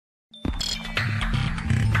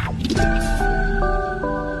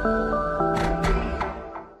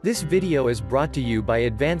This video is brought to you by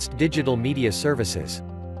Advanced Digital Media Services.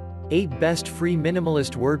 8 Best Free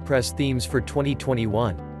Minimalist WordPress Themes for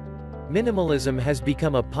 2021. Minimalism has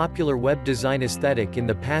become a popular web design aesthetic in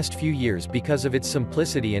the past few years because of its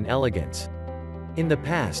simplicity and elegance. In the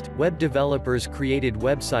past, web developers created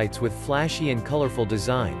websites with flashy and colorful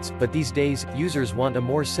designs, but these days, users want a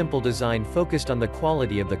more simple design focused on the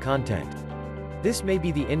quality of the content. This may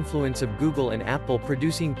be the influence of Google and Apple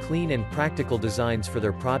producing clean and practical designs for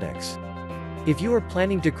their products. If you are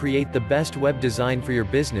planning to create the best web design for your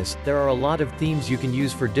business, there are a lot of themes you can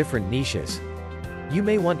use for different niches. You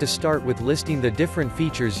may want to start with listing the different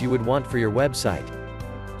features you would want for your website.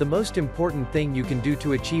 The most important thing you can do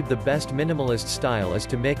to achieve the best minimalist style is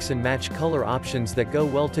to mix and match color options that go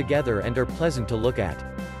well together and are pleasant to look at.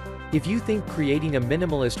 If you think creating a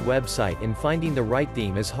minimalist website and finding the right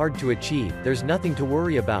theme is hard to achieve, there's nothing to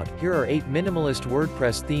worry about. Here are 8 minimalist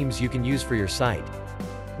WordPress themes you can use for your site.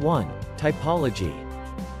 1. Typology.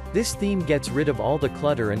 This theme gets rid of all the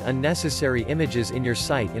clutter and unnecessary images in your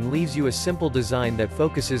site and leaves you a simple design that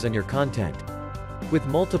focuses on your content. With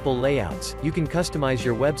multiple layouts, you can customize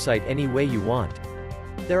your website any way you want.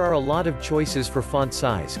 There are a lot of choices for font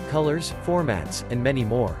size, colors, formats, and many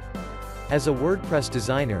more. As a WordPress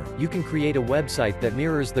designer, you can create a website that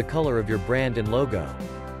mirrors the color of your brand and logo.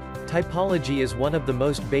 Typology is one of the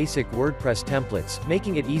most basic WordPress templates,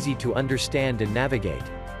 making it easy to understand and navigate.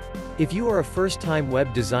 If you are a first-time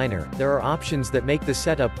web designer, there are options that make the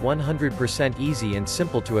setup 100% easy and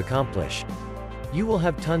simple to accomplish. You will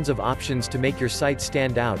have tons of options to make your site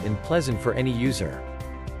stand out and pleasant for any user.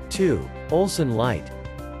 2. Olsen Light.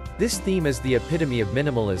 This theme is the epitome of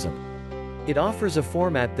minimalism. It offers a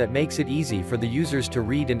format that makes it easy for the users to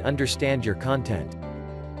read and understand your content.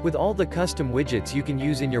 With all the custom widgets you can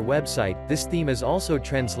use in your website, this theme is also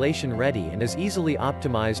translation ready and is easily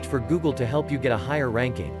optimized for Google to help you get a higher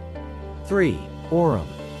ranking. 3. Aurum.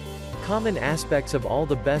 Common aspects of all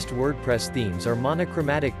the best WordPress themes are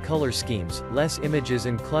monochromatic color schemes, less images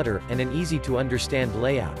and clutter, and an easy-to-understand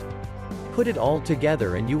layout. Put it all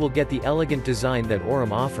together and you will get the elegant design that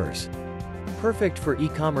Aurum offers. Perfect for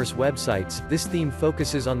e-commerce websites, this theme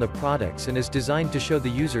focuses on the products and is designed to show the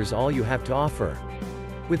users all you have to offer.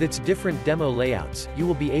 With its different demo layouts, you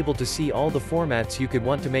will be able to see all the formats you could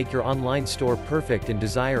want to make your online store perfect and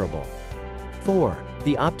desirable. 4.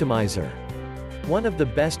 The Optimizer. One of the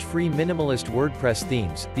best free minimalist WordPress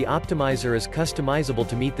themes, the Optimizer is customizable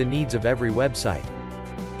to meet the needs of every website.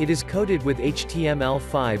 It is coded with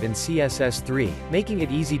HTML5 and CSS3, making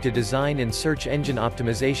it easy to design and search engine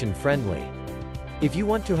optimization friendly. If you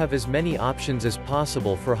want to have as many options as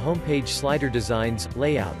possible for homepage slider designs,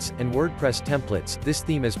 layouts, and WordPress templates, this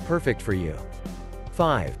theme is perfect for you.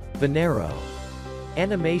 5. Venero.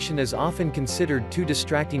 Animation is often considered too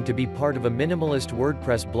distracting to be part of a minimalist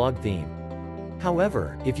WordPress blog theme.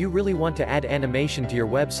 However, if you really want to add animation to your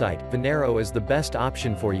website, Venero is the best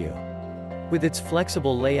option for you. With its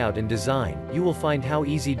flexible layout and design, you will find how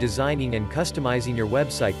easy designing and customizing your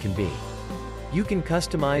website can be. You can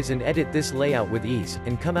customize and edit this layout with ease,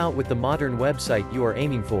 and come out with the modern website you are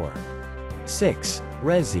aiming for. 6.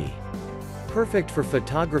 Resi. Perfect for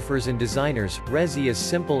photographers and designers, Resi is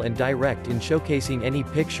simple and direct in showcasing any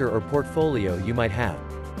picture or portfolio you might have.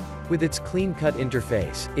 With its clean-cut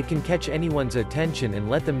interface, it can catch anyone's attention and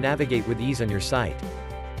let them navigate with ease on your site.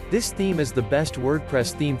 This theme is the best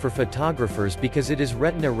WordPress theme for photographers because it is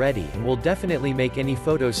retina ready and will definitely make any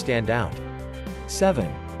photos stand out. 7.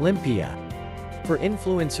 Limpia. For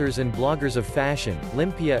influencers and bloggers of fashion,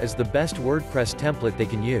 Limpia is the best WordPress template they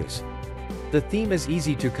can use. The theme is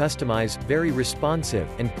easy to customize, very responsive,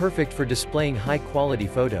 and perfect for displaying high-quality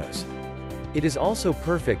photos. It is also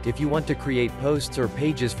perfect if you want to create posts or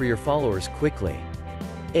pages for your followers quickly.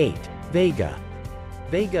 8. Vega.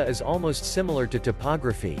 Vega is almost similar to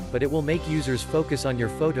typography, but it will make users focus on your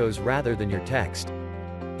photos rather than your text.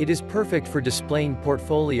 It is perfect for displaying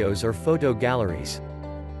portfolios or photo galleries.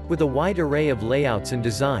 With a wide array of layouts and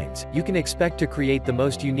designs, you can expect to create the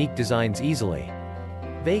most unique designs easily.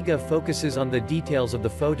 Vega focuses on the details of the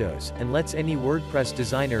photos, and lets any WordPress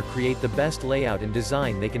designer create the best layout and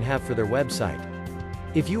design they can have for their website.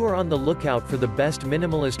 If you are on the lookout for the best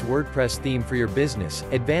minimalist WordPress theme for your business,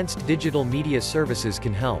 Advanced Digital Media Services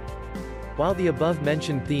can help. While the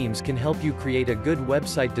above-mentioned themes can help you create a good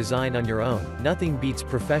website design on your own, nothing beats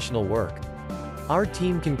professional work. Our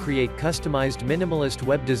team can create customized minimalist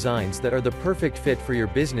web designs that are the perfect fit for your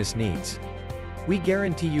business needs. We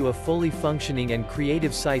guarantee you a fully functioning and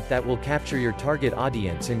creative site that will capture your target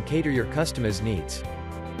audience and cater your customers' needs.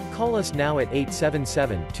 Call us now at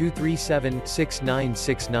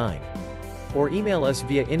 877-237-6969. or email us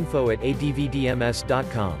via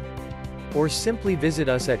info@advdms.com. Or simply visit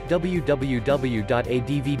us at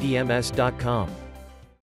www.advdms.com.